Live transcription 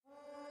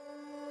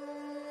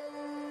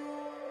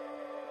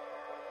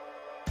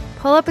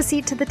Pull up a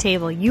seat to the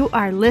table. You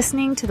are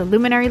listening to the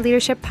Luminary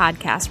Leadership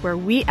Podcast, where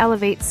we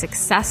elevate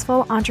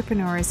successful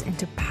entrepreneurs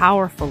into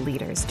powerful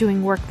leaders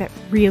doing work that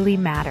really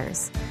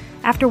matters.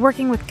 After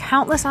working with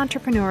countless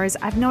entrepreneurs,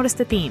 I've noticed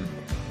a theme.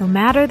 No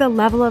matter the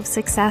level of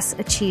success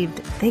achieved,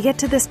 they get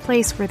to this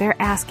place where they're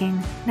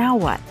asking, now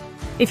what?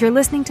 If you're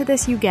listening to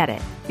this, you get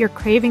it. You're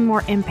craving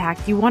more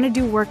impact. You want to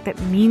do work that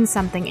means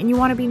something, and you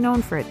want to be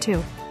known for it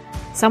too.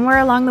 Somewhere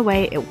along the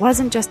way, it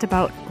wasn't just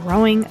about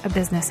growing a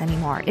business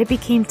anymore. It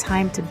became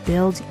time to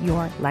build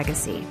your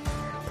legacy.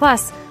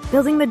 Plus,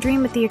 building the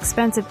dream at the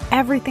expense of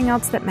everything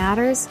else that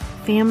matters,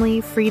 family,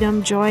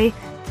 freedom, joy,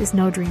 is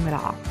no dream at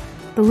all.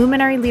 The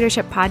Luminary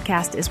Leadership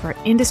Podcast is where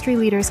industry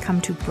leaders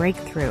come to break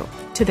through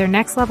to their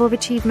next level of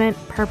achievement,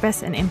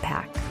 purpose, and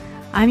impact.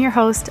 I'm your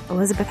host,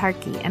 Elizabeth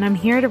Hartke, and I'm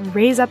here to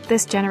raise up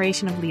this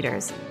generation of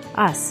leaders,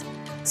 us,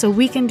 so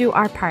we can do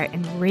our part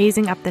in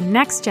raising up the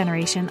next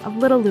generation of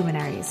little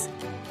luminaries.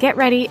 Get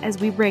ready as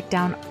we break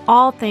down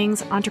all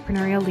things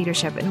entrepreneurial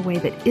leadership in a way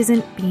that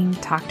isn't being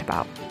talked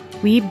about.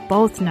 We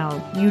both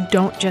know you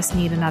don't just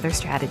need another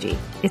strategy.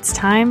 It's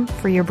time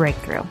for your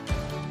breakthrough.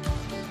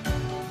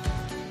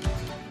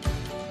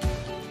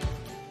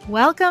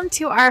 Welcome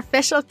to our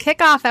official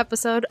kickoff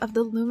episode of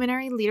the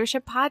Luminary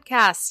Leadership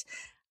Podcast.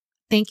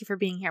 Thank you for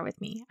being here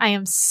with me. I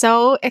am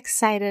so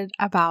excited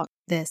about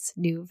this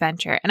new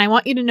venture, and I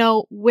want you to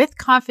know with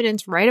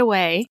confidence right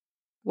away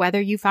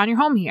whether you found your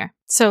home here.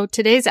 So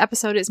today's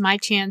episode is my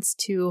chance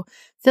to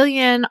fill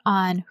you in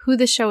on who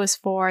the show is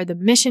for, the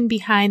mission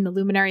behind the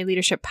Luminary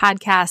Leadership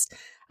Podcast,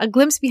 a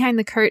glimpse behind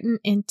the curtain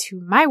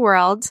into my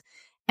world,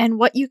 and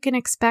what you can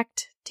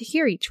expect to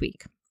hear each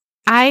week.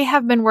 I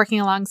have been working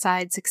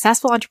alongside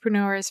successful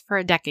entrepreneurs for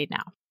a decade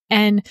now,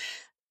 and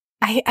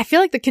I feel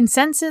like the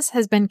consensus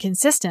has been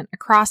consistent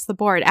across the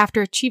board.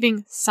 After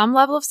achieving some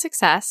level of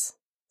success,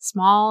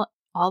 small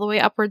all the way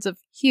upwards of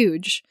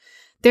huge,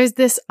 there's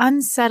this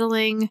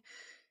unsettling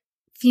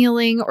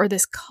feeling or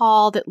this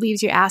call that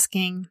leaves you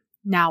asking,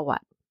 now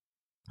what?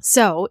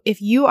 So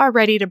if you are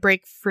ready to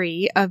break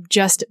free of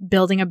just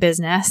building a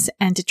business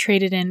and to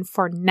trade it in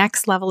for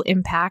next level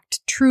impact,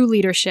 true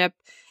leadership,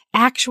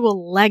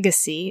 actual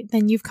legacy,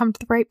 then you've come to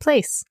the right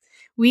place.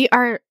 We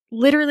are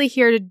literally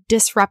here to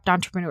disrupt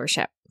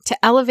entrepreneurship,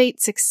 to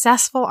elevate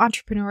successful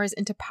entrepreneurs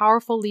into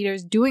powerful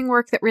leaders doing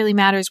work that really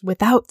matters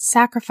without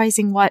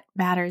sacrificing what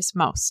matters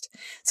most.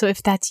 So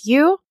if that's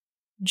you,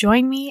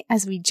 join me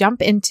as we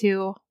jump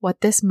into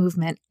what this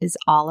movement is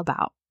all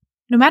about.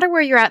 No matter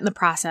where you're at in the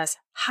process,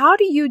 how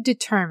do you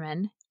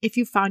determine if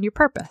you found your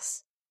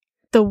purpose?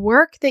 The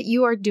work that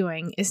you are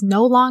doing is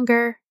no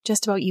longer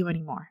just about you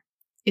anymore.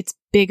 It's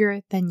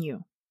bigger than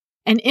you.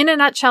 And in a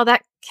nutshell,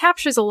 that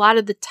captures a lot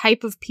of the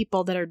type of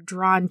people that are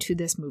drawn to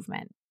this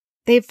movement.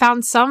 They've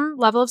found some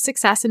level of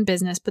success in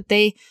business, but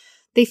they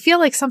feel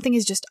like something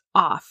is just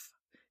off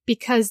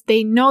because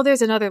they know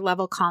there's another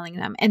level calling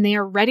them and they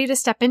are ready to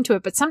step into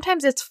it. But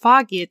sometimes it's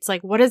foggy. It's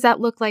like, what does that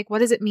look like? What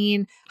does it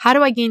mean? How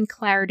do I gain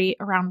clarity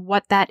around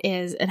what that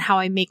is and how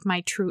I make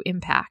my true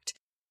impact?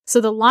 So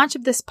the launch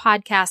of this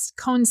podcast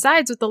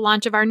coincides with the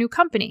launch of our new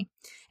company.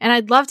 And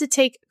I'd love to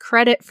take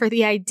credit for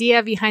the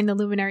idea behind the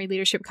Luminary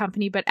Leadership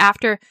Company, but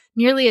after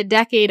nearly a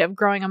decade of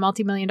growing a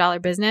multi-million-dollar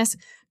business,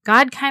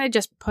 God kind of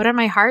just put on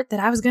my heart that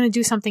I was going to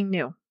do something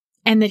new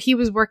and that He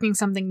was working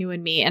something new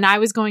in me. And I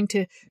was going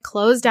to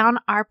close down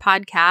our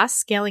podcast,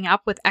 scaling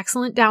up with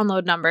excellent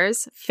download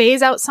numbers,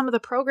 phase out some of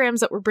the programs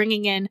that were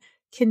bringing in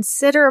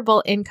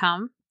considerable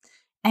income,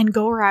 and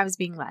go where I was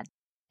being led.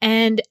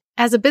 And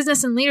as a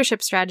business and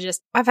leadership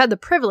strategist, I've had the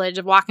privilege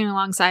of walking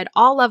alongside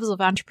all levels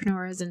of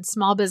entrepreneurs and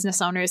small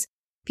business owners,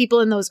 people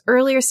in those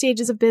earlier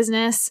stages of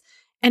business,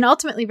 and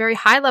ultimately very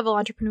high-level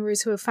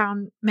entrepreneurs who have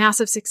found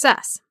massive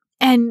success.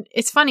 And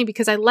it's funny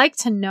because I like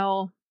to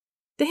know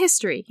the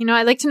history.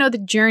 I like to know the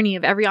journey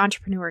of every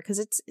entrepreneur because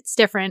it's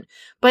different.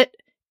 But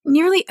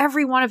nearly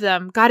every one of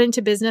them got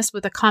into business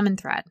with a common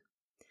thread.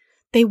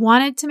 They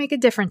wanted to make a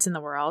difference in the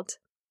world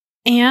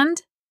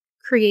and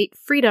create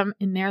freedom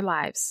in their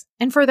lives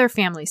and for their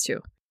families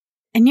too.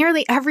 And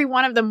nearly every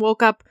one of them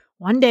woke up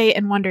one day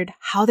and wondered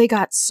how they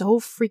got so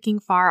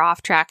freaking far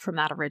off track from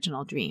that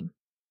original dream.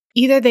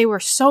 Either they were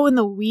so in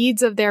the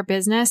weeds of their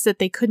business that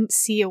they couldn't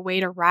see a way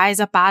to rise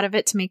up out of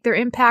it, to make their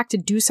impact, to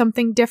do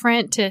something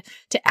different, to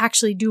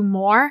actually do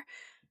more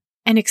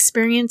and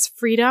experience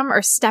freedom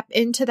or step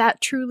into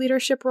that true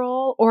leadership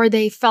role, or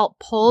they felt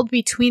pulled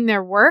between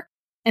their work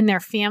and their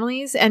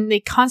families, and they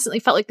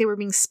constantly felt like they were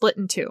being split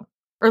in two,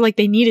 or like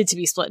they needed to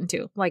be split in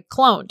two, like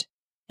cloned.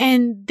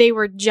 And they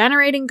were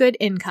generating good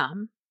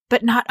income,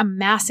 but not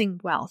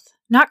amassing wealth.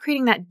 Not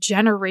creating that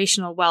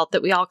generational wealth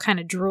that we all kind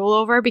of drool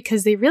over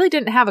because they really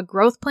didn't have a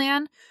growth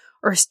plan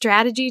or a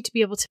strategy to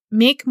be able to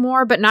make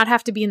more, but not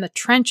have to be in the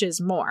trenches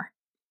more.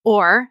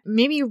 Or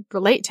maybe you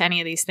relate to any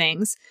of these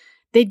things.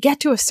 They'd get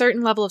to a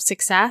certain level of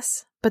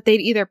success, but they'd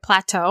either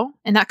plateau,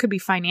 and that could be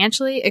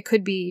financially, it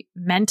could be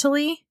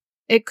mentally,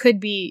 it could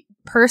be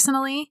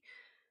personally,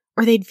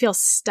 or they'd feel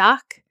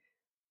stuck,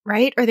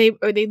 right? Or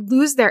they'd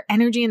lose their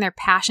energy and their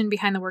passion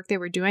behind the work they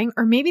were doing,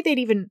 or maybe they'd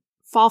even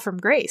fall from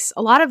grace.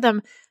 A lot of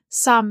them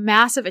saw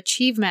massive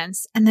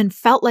achievements and then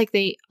felt like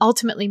they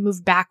ultimately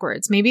moved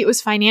backwards. Maybe it was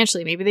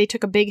financially. Maybe they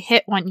took a big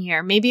hit one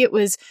year. Maybe it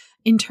was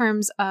in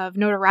terms of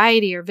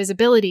notoriety or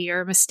visibility or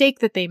a mistake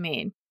that they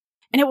made.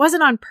 And it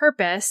wasn't on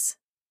purpose.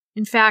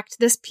 In fact,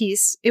 this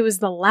piece, it was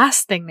the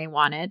last thing they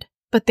wanted,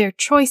 but their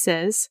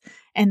choices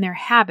and their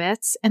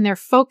habits and their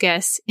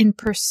focus in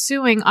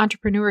pursuing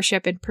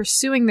entrepreneurship and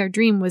pursuing their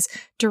dream was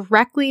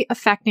directly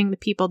affecting the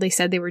people they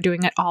said they were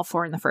doing it all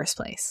for in the first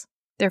place.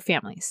 Their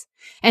families,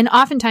 and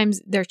oftentimes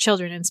their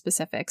children in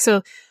specific.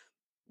 So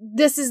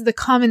this is the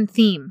common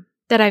theme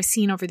that I've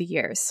seen over the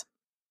years.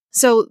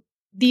 So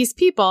these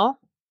people,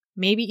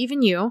 maybe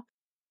even you,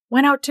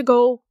 went out to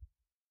go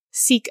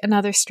seek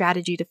another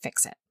strategy to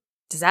fix it.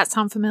 Does that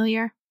sound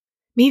familiar?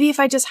 Maybe if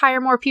I just hire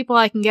more people,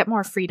 I can get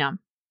more freedom.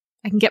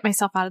 I can get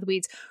myself out of the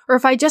weeds. Or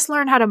if I just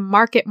learn how to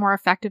market more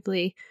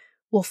effectively,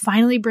 we'll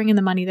finally bring in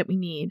the money that we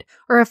need.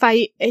 Or if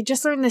I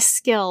just learn this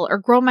skill or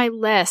grow my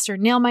list or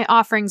nail my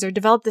offerings or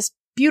develop this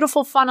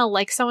beautiful funnel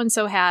like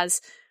so-and-so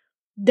has,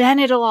 then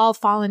it'll all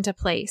fall into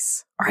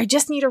place. Or I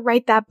just need to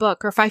write that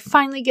book. Or if I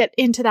finally get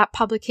into that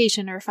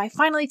publication, or if I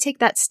finally take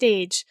that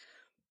stage,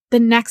 the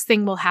next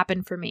thing will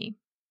happen for me.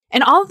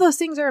 And all of those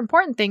things are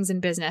important things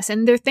in business,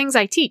 and they're things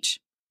I teach.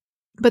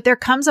 But there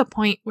comes a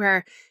point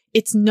where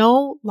it's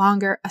no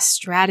longer a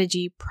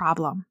strategy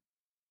problem.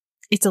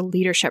 It's a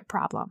leadership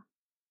problem.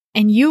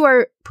 And you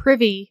are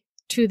privy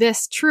to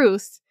this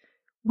truth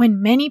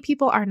when many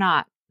people are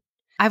not.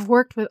 I've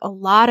worked with a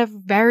lot of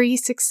very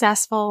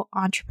successful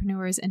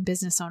entrepreneurs and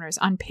business owners.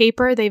 On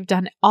paper, they've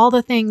done all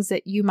the things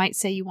that you might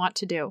say you want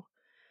to do,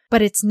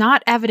 but it's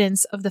not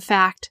evidence of the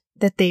fact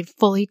that they've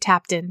fully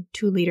tapped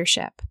into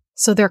leadership.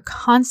 So they're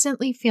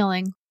constantly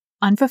feeling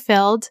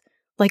unfulfilled,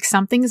 like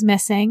something's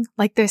missing,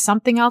 like there's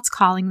something else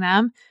calling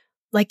them,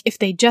 like if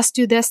they just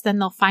do this, then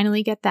they'll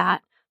finally get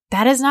that.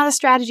 That is not a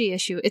strategy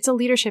issue. It's a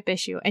leadership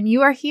issue. And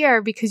you are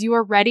here because you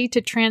are ready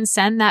to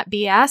transcend that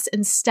BS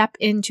and step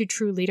into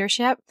true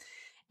leadership.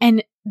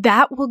 And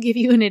that will give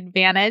you an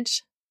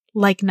advantage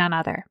like none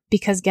other.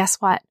 Because guess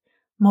what?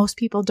 Most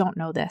people don't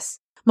know this.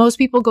 Most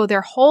people go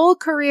their whole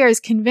careers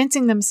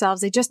convincing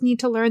themselves they just need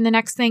to learn the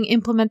next thing,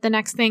 implement the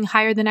next thing,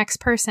 hire the next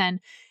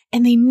person.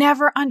 And they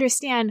never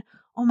understand,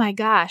 oh my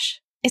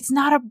gosh, it's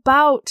not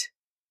about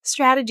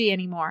strategy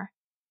anymore.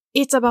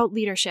 It's about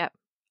leadership.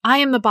 I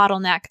am the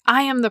bottleneck.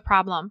 I am the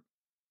problem.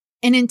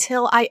 And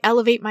until I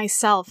elevate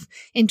myself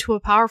into a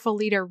powerful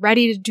leader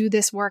ready to do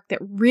this work that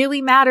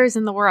really matters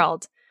in the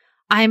world,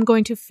 I am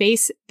going to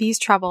face these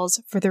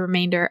troubles for the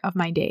remainder of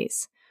my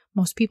days.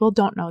 Most people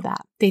don't know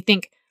that. They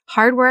think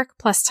hard work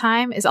plus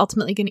time is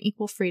ultimately going to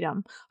equal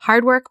freedom.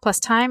 Hard work plus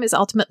time is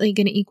ultimately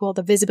going to equal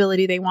the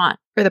visibility they want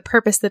or the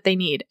purpose that they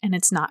need. And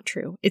it's not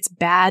true. It's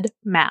bad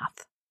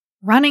math.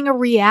 Running a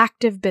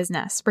reactive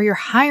business where you're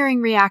hiring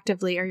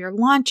reactively or you're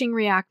launching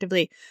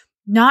reactively,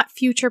 not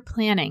future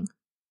planning,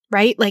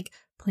 right? Like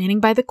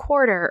planning by the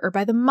quarter or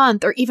by the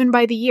month or even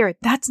by the year.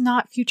 That's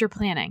not future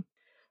planning.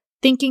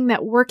 Thinking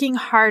that working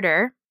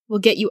harder will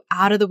get you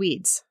out of the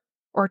weeds,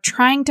 or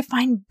trying to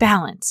find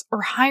balance,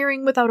 or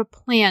hiring without a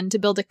plan to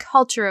build a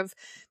culture of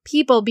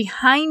people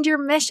behind your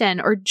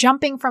mission, or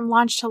jumping from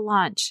launch to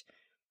launch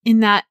in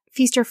that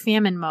feast or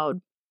famine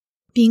mode,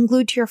 being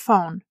glued to your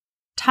phone,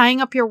 tying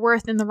up your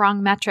worth in the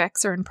wrong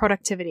metrics or in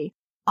productivity.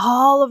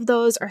 All of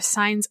those are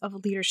signs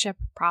of leadership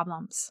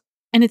problems.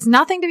 And it's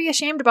nothing to be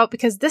ashamed about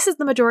because this is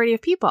the majority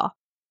of people.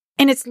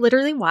 And it's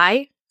literally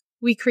why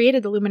we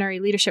created the Luminary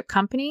Leadership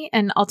Company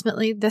and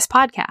ultimately this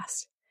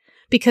podcast.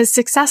 Because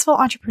successful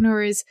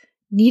entrepreneurs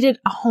needed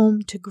a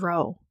home to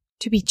grow,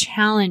 to be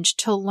challenged,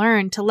 to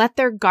learn, to let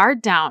their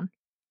guard down,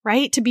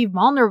 right? To be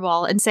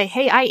vulnerable and say,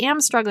 hey, I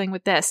am struggling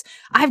with this.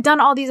 I've done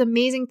all these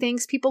amazing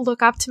things. People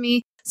look up to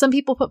me. Some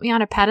people put me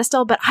on a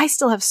pedestal, but I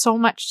still have so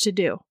much to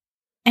do.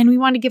 And we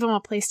want to give them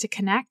a place to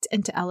connect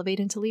and to elevate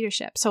into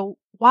leadership. So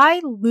why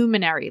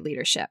luminary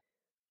leadership?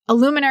 A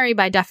luminary,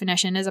 by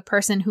definition, is a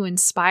person who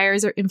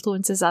inspires or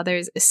influences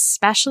others,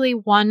 especially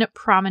one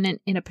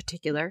prominent in a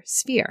particular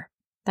sphere.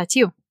 That's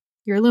you.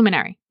 You're a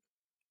luminary.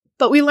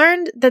 But we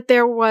learned that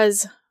there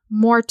was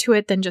more to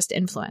it than just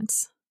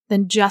influence,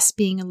 than just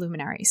being a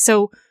luminary.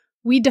 So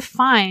we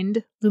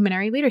defined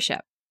luminary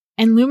leadership.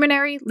 And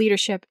luminary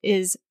leadership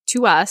is,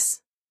 to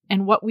us,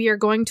 and what we are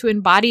going to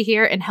embody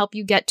here and help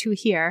you get to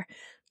here,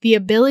 the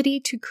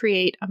ability to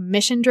create a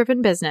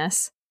mission-driven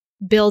business,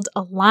 build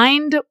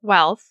aligned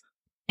wealth,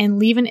 and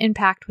leave an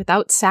impact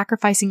without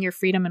sacrificing your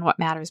freedom and what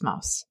matters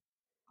most.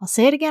 I'll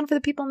say it again for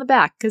the people in the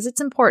back because it's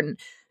important.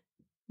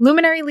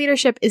 Luminary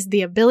leadership is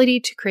the ability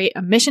to create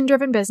a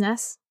mission-driven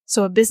business,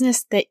 so a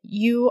business that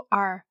you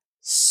are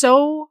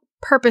so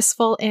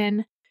purposeful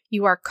in,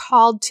 you are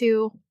called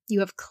to, you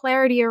have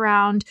clarity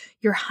around,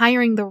 you're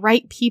hiring the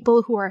right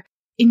people who are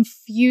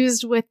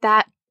infused with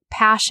that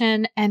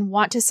passion and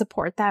want to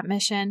support that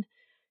mission.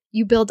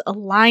 You build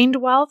aligned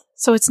wealth,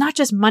 so it's not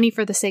just money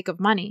for the sake of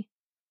money.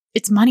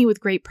 It's money with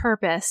great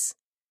purpose.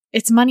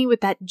 It's money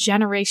with that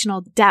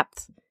generational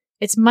depth.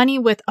 It's money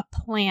with a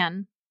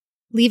plan.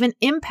 Leave an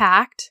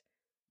impact,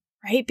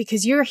 right?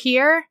 Because you're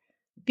here,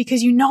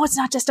 because you know it's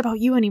not just about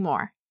you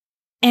anymore.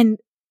 and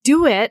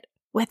do it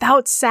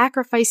without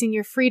sacrificing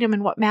your freedom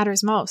and what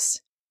matters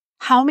most.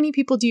 How many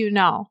people do you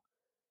know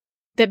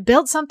that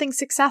built something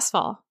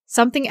successful,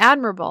 something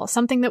admirable,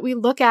 something that we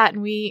look at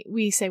and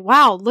we say,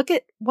 wow, look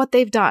at what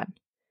they've done.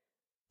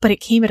 But it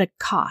came at a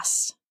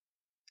cost,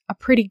 a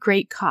pretty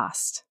great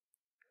cost.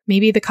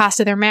 Maybe the cost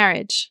of their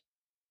marriage.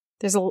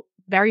 There's a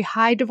very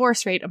high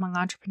divorce rate among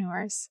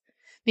entrepreneurs.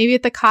 Maybe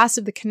at the cost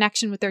of the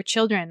connection with their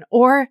children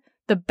or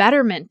the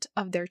betterment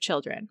of their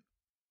children.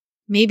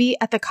 Maybe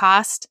at the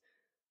cost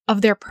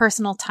of their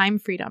personal time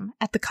freedom,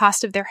 at the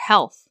cost of their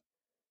health,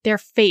 their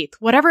faith,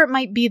 whatever it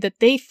might be that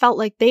they felt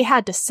like they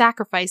had to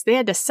sacrifice, they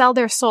had to sell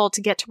their soul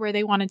to get to where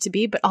they wanted to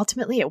be, but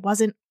ultimately it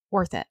wasn't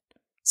worth it.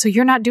 So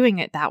you're not doing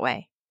it that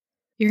way.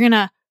 You're going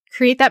to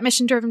create that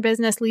mission-driven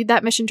business, lead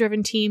that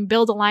mission-driven team,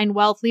 build aligned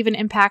wealth, leave an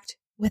impact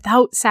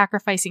without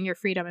sacrificing your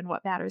freedom and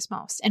what matters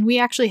most. And we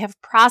actually have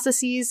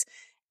processes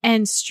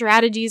and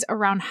strategies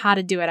around how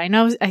to do it. I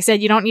know I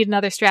said you don't need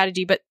another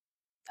strategy, but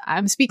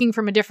I'm speaking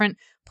from a different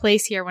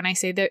place here when I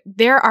say that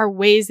there are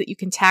ways that you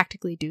can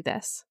tactically do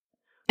this.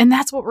 And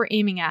that's what we're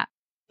aiming at.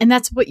 And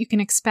that's what you can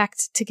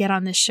expect to get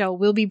on this show.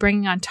 We'll be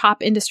bringing on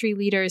top industry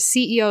leaders,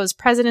 CEOs,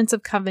 presidents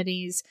of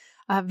companies,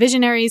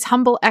 visionaries,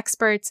 humble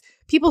experts,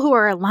 people who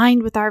are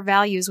aligned with our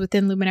values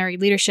within Luminary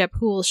Leadership,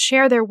 who will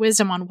share their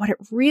wisdom on what it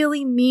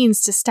really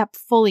means to step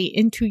fully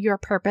into your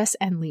purpose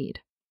and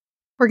lead.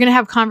 We're going to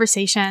have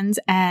conversations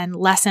and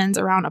lessons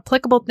around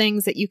applicable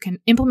things that you can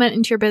implement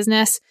into your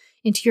business,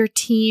 into your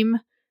team,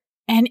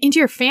 and into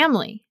your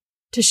family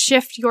to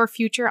shift your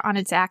future on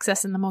its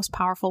axis in the most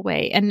powerful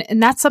way. And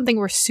that's something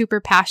we're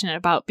super passionate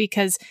about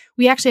because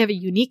we actually have a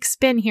unique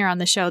spin here on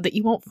the show that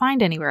you won't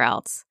find anywhere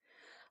else.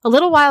 A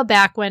little while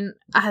back when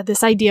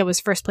this idea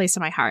was first placed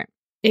in my heart,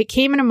 it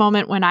came in a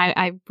moment when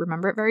I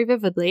remember it very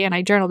vividly and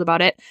I journaled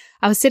about it.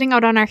 I was sitting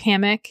out on our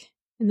hammock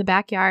in the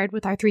backyard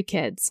with our 3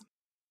 kids.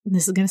 And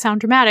this is going to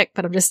sound dramatic,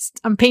 but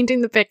I'm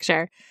painting the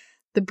picture.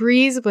 The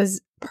breeze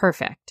was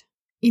perfect.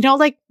 You know,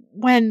 like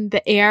when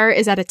the air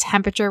is at a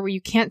temperature where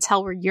you can't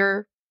tell where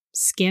your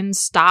skin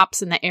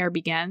stops and the air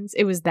begins.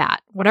 It was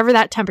that. Whatever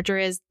that temperature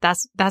is,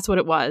 that's what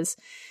it was.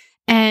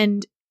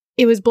 And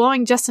it was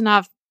blowing just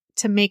enough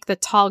to make the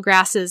tall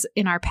grasses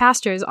in our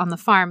pastures on the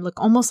farm look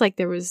almost like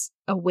there was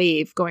a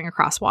wave going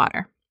across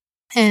water.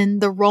 And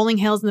the rolling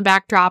hills in the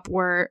backdrop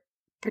were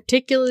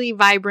particularly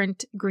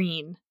vibrant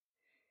green.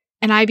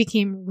 And I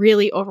became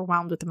really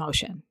overwhelmed with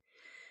emotion.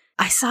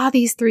 I saw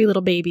these 3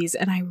 little babies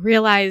and I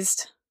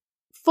realized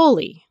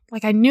fully,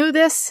 like I knew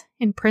this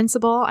in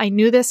principle, I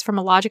knew this from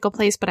a logical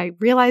place, but I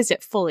realized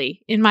it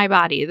fully in my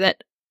body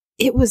that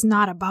it was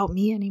not about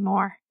me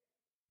anymore.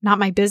 Not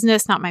my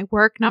business, not my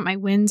work, not my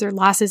wins or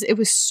losses. It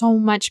was so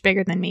much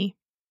bigger than me.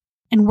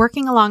 And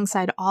working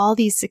alongside all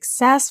these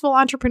successful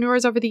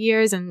entrepreneurs over the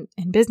years and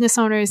business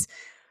owners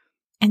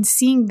and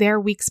seeing their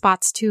weak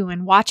spots too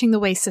and watching the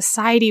way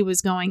society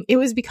was going, it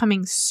was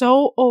becoming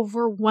so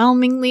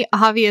overwhelmingly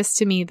obvious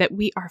to me that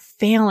we are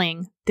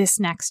failing this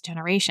next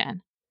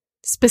generation.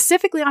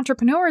 Specifically,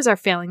 entrepreneurs are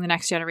failing the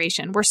next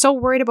generation. We're so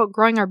worried about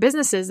growing our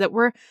businesses that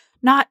we're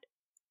not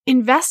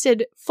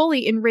invested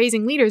fully in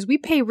raising leaders. We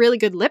pay really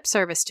good lip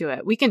service to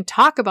it. We can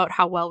talk about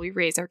how well we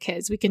raise our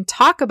kids. We can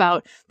talk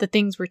about the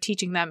things we're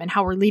teaching them and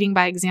how we're leading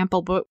by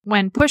example. But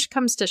when push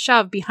comes to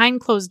shove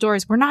behind closed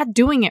doors, we're not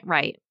doing it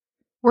right.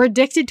 We're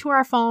addicted to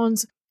our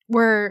phones.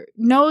 We're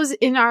nose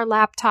in our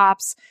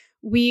laptops.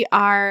 We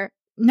are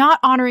not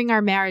honoring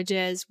our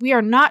marriages. We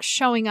are not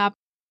showing up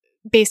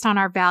based on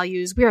our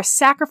values. We are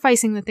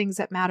sacrificing the things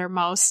that matter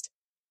most.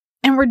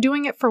 And we're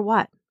doing it for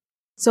what?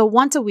 So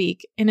once a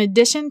week, in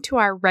addition to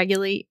our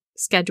regularly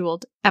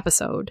scheduled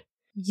episode,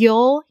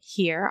 you'll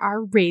hear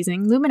our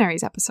Raising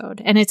Luminaries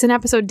episode. And it's an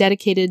episode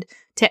dedicated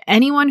to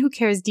anyone who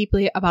cares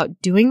deeply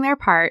about doing their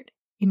part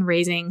in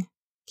raising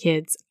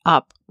kids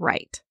up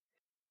right.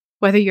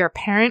 Whether you're a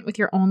parent with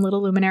your own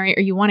little luminary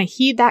or you want to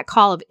heed that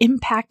call of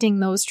impacting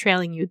those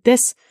trailing you,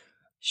 this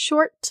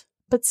short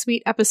but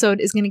sweet episode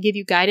is going to give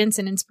you guidance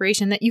and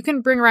inspiration that you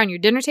can bring around your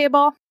dinner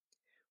table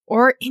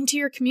or into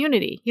your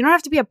community. You don't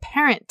have to be a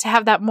parent to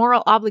have that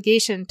moral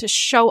obligation to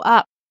show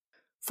up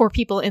for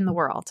people in the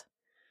world.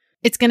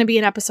 It's going to be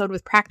an episode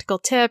with practical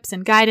tips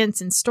and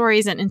guidance and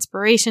stories and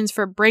inspirations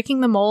for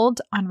breaking the mold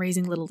on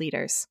raising little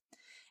leaders.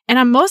 And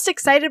I'm most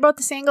excited about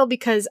this angle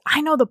because I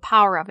know the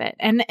power of it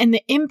and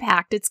the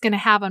impact it's going to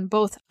have on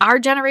both our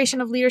generation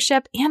of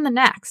leadership and the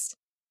next.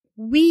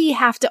 We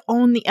have to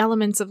own the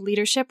elements of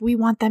leadership we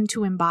want them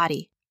to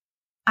embody.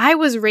 I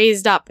was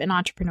raised up in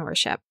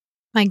entrepreneurship.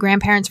 My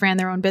grandparents ran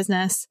their own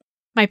business.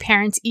 My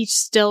parents each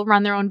still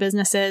run their own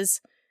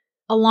businesses.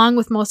 Along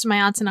with most of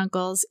my aunts and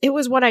uncles, it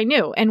was what I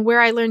knew and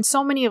where I learned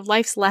so many of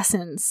life's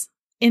lessons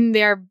in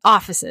their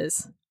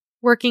offices.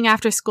 Working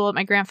after school at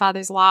my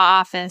grandfather's law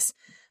office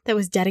that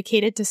was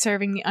dedicated to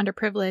serving the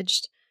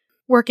underprivileged.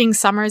 Working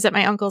summers at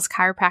my uncle's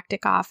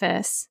chiropractic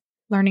office.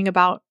 Learning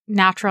about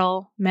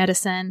natural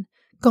medicine.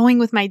 Going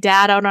with my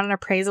dad out on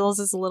appraisals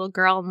as a little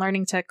girl and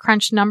learning to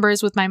crunch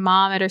numbers with my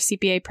mom at her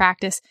CPA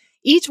practice.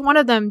 Each one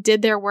of them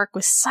did their work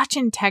with such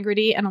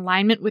integrity and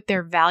alignment with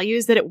their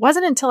values that it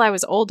wasn't until I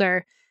was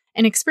older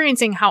and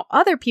experiencing how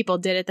other people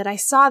did it that I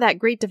saw that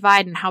great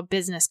divide in how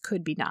business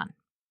could be done.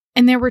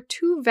 And there were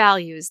two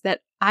values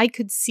that I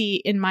could see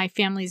in my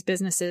family's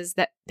businesses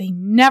that they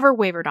never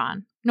wavered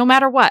on, no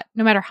matter what,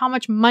 no matter how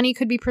much money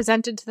could be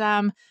presented to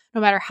them,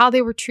 no matter how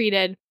they were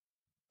treated: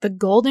 the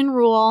golden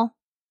rule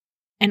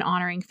and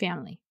honoring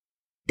family.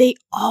 They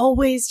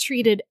always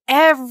treated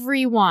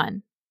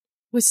everyone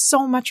with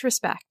so much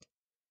respect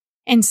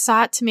and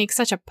sought to make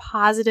such a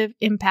positive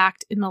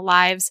impact in the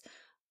lives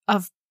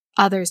of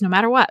others, no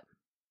matter what.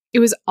 It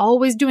was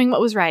always doing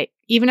what was right,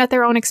 even at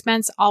their own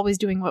expense, always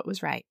doing what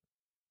was right.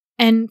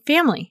 And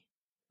family.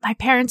 My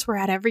parents were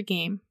at every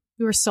game.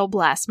 We were so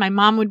blessed. My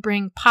mom would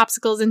bring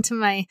popsicles into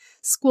my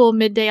school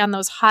midday on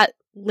those hot,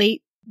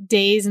 late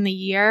days in the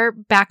year,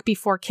 back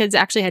before kids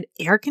actually had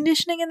air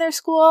conditioning in their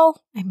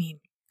school. I mean,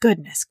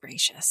 goodness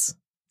gracious.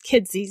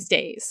 Kids these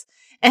days.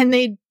 And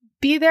they'd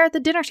be there at the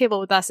dinner table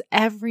with us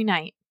every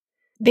night.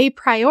 They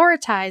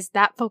prioritized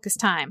that focused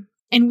time,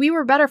 and we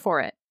were better for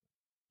it.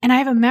 And I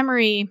have a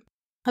memory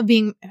of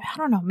being,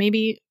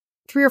 maybe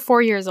 3 or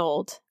 4 years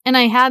old. And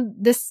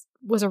this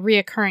was a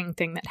reoccurring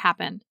thing that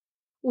happened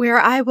where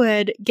I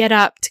would get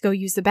up to go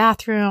use the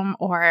bathroom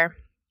or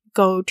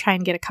go try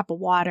and get a cup of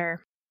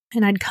water.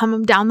 And I'd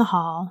come down the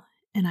hall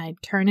and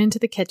I'd turn into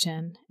the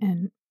kitchen,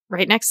 and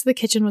right next to the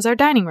kitchen was our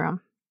dining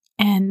room.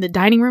 And the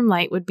dining room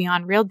light would be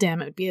on real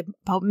dim. It would be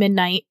about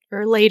midnight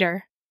or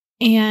later.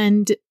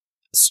 And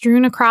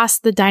strewn across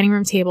the dining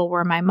room table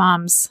were my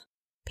mom's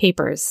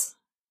papers,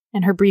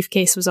 and her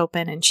briefcase was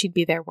open and she'd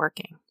be there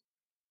working.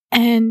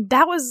 And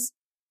that was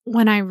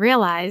when I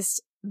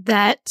realized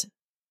that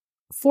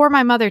for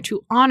my mother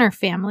to honor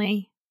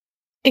family,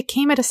 it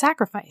came at a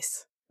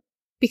sacrifice.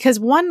 Because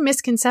one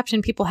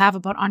misconception people have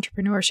about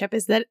entrepreneurship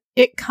is that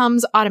it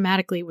comes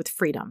automatically with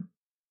freedom.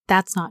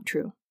 That's not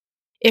true.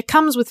 It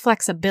comes with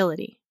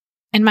flexibility.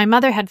 And my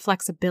mother had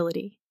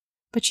flexibility,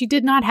 but she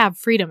did not have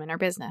freedom in her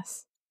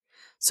business.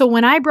 So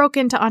when I broke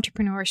into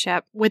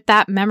entrepreneurship with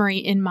that memory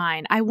in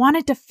mind, I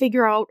wanted to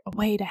figure out a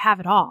way to have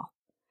it all.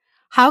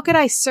 How could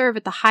I serve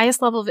at the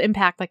highest level of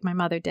impact like my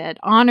mother did,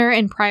 honor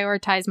and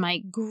prioritize my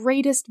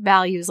greatest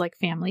values like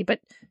family, but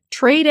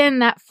trade in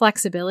that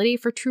flexibility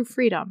for true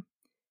freedom?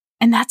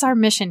 And that's our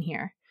mission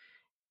here.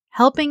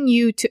 Helping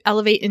you to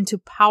elevate into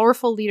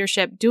powerful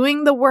leadership,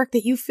 doing the work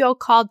that you feel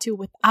called to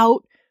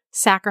without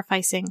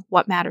sacrificing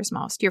what matters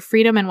most, your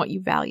freedom and what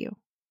you value.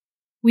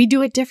 We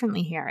do it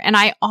differently here. And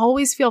I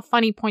always feel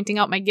funny pointing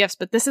out my gifts,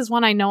 but this is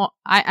one I know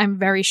I'm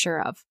very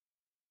sure of.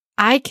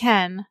 I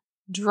can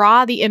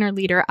draw the inner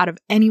leader out of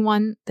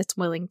anyone that's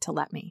willing to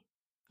let me.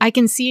 I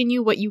can see in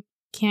you what you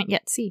can't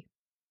yet see.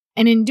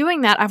 And in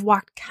doing that, I've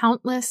walked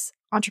countless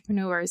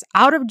entrepreneurs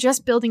out of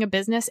just building a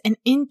business and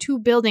into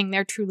building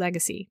their true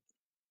legacy.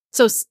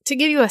 So to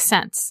give you a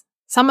sense,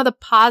 some of the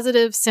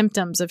positive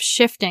symptoms of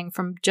shifting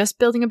from just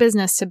building a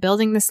business to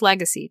building this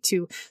legacy,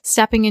 to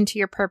stepping into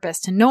your purpose,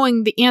 to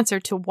knowing the answer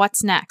to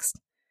what's next.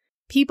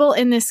 People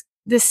in this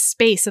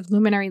space of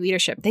luminary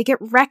leadership, they get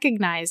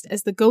recognized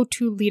as the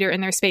go-to leader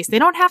in their space. They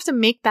don't have to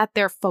make that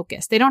their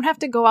focus. They don't have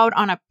to go out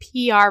on a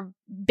PR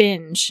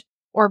binge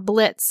or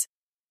blitz.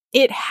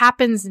 It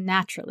happens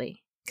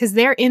naturally because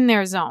they're in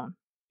their zone.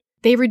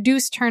 They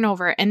reduce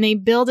turnover and they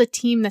build a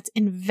team that's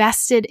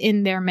invested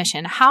in their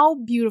mission. How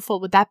beautiful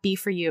would that be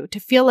for you to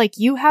feel like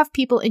you have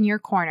people in your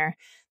corner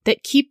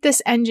that keep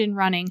this engine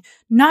running,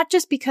 not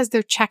just because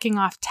they're checking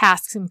off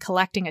tasks and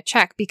collecting a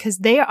check, because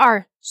they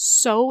are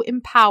so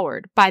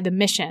empowered by the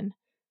mission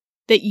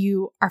that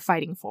you are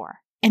fighting for,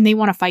 and they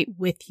want to fight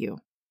with you.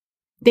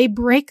 They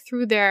break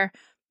through their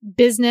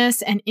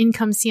business and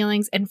income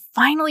ceilings and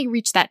finally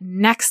reach that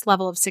next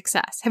level of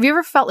success. Have you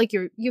ever felt like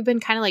you've been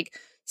kind of like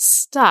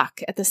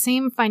stuck at the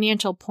same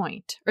financial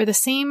point or the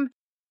same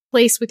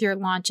place with your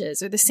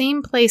launches or the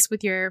same place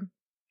with your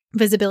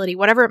visibility,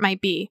 whatever it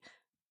might be?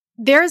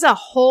 There's a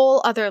whole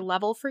other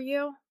level for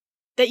you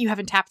that you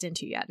haven't tapped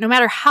into yet. No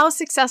matter how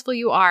successful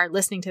you are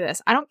listening to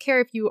this, I don't care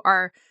if you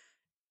are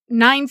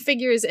 9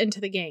 figures into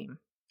the game.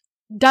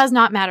 Does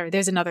not matter.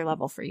 There's another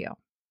level for you.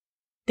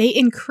 They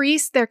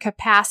increase their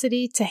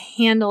capacity to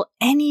handle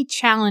any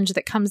challenge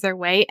that comes their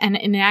way and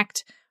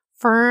enact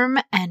firm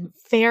and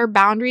fair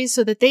boundaries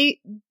so that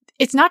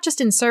it's not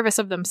just in service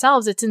of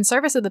themselves, it's in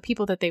service of the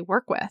people that they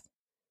work with.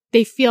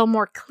 They feel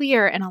more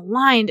clear and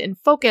aligned and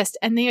focused,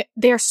 and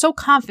they are so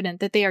confident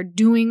that they are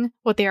doing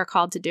what they are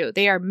called to do.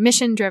 They are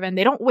mission driven.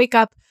 They don't wake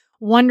up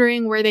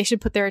wondering where they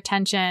should put their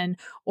attention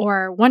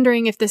or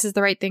wondering if this is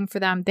the right thing for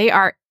them. They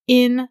are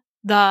in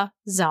the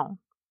zone.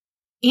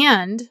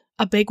 And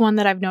a big one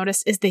that I've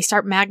noticed is they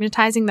start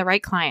magnetizing the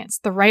right clients,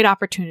 the right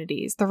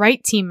opportunities, the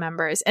right team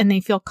members, and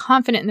they feel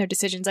confident in their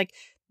decisions. Like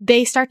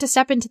they start to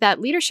step into that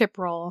leadership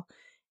role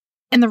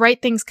and the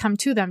right things come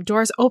to them.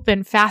 Doors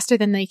open faster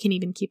than they can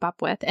even keep up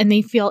with, and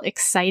they feel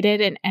excited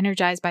and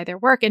energized by their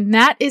work. And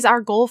that is our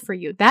goal for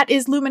you. That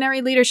is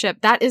luminary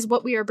leadership. That is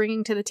what we are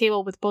bringing to the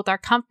table with both our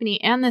company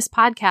and this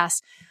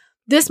podcast.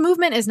 This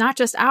movement is not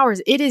just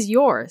ours. It is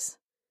yours.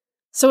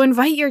 So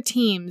invite your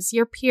teams,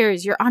 your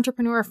peers, your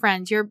entrepreneur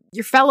friends, your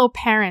fellow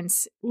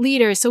parents,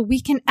 leaders, so we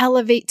can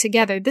elevate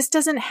together. This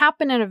doesn't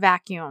happen in a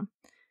vacuum.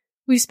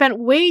 We've spent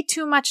way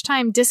too much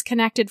time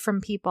disconnected from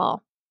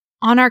people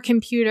on our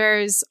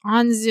computers,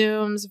 on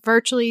Zooms,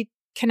 virtually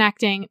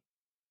connecting.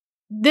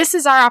 This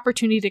is our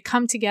opportunity to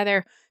come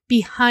together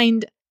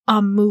behind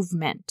a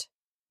movement,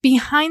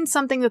 behind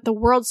something that the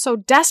world so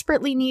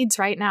desperately needs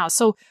right now.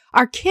 So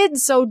our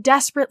kids so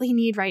desperately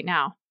need right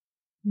now.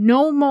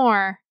 No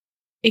more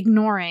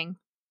ignoring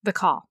the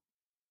call.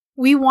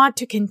 We want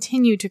to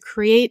continue to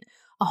create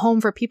a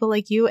home for people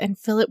like you and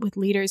fill it with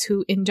leaders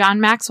who, in John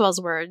Maxwell's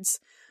words,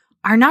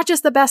 are not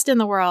just the best in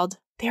the world,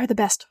 they are the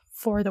best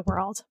for the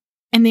world,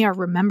 and they are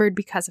remembered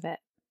because of it.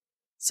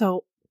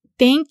 So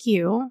thank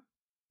you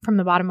from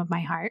the bottom of my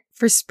heart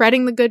for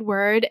spreading the good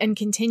word and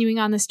continuing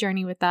on this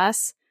journey with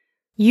us.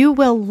 You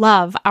will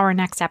love our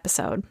next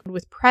episode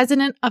with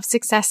President of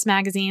Success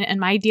Magazine and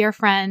my dear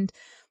friend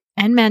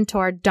and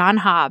mentor, Don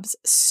Hobbs.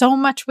 So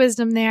much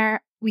wisdom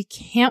there. We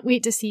can't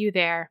wait to see you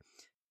there.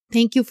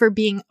 Thank you for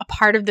being a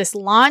part of this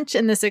launch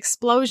and this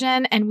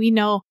explosion. And we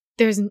know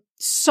there's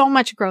so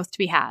much growth to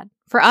be had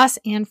for us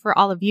and for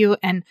all of you.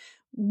 And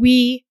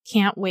we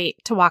can't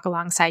wait to walk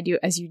alongside you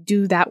as you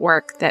do that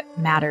work that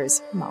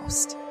matters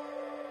most.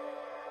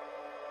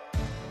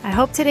 I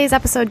hope today's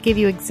episode gave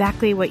you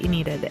exactly what you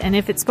needed. And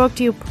if it spoke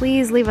to you,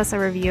 please leave us a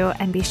review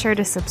and be sure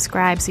to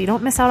subscribe so you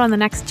don't miss out on the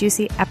next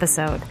juicy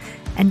episode.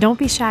 And don't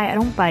be shy, I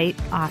don't bite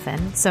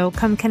often. So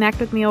come connect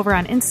with me over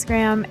on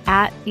Instagram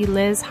at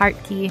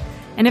ElizHartke.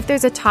 And if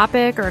there's a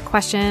topic or a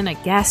question, a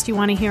guest you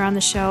want to hear on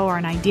the show, or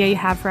an idea you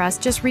have for us,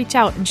 just reach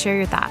out and share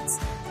your thoughts.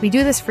 We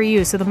do this for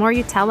you, so the more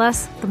you tell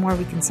us, the more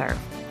we can serve.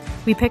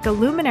 We pick a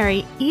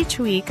luminary each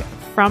week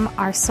from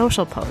our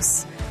social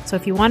posts. So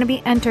if you want to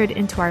be entered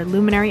into our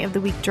Luminary of the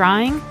Week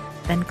drawing,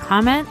 then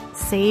comment,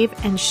 save,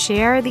 and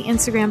share the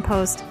Instagram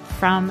post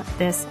from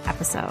this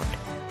episode.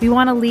 We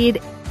want to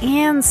lead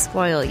and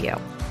spoil you.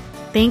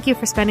 Thank you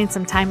for spending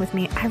some time with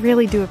me. I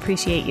really do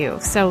appreciate you.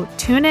 So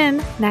tune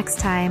in next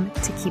time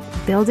to keep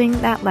building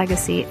that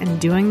legacy and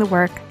doing the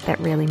work that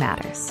really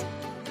matters.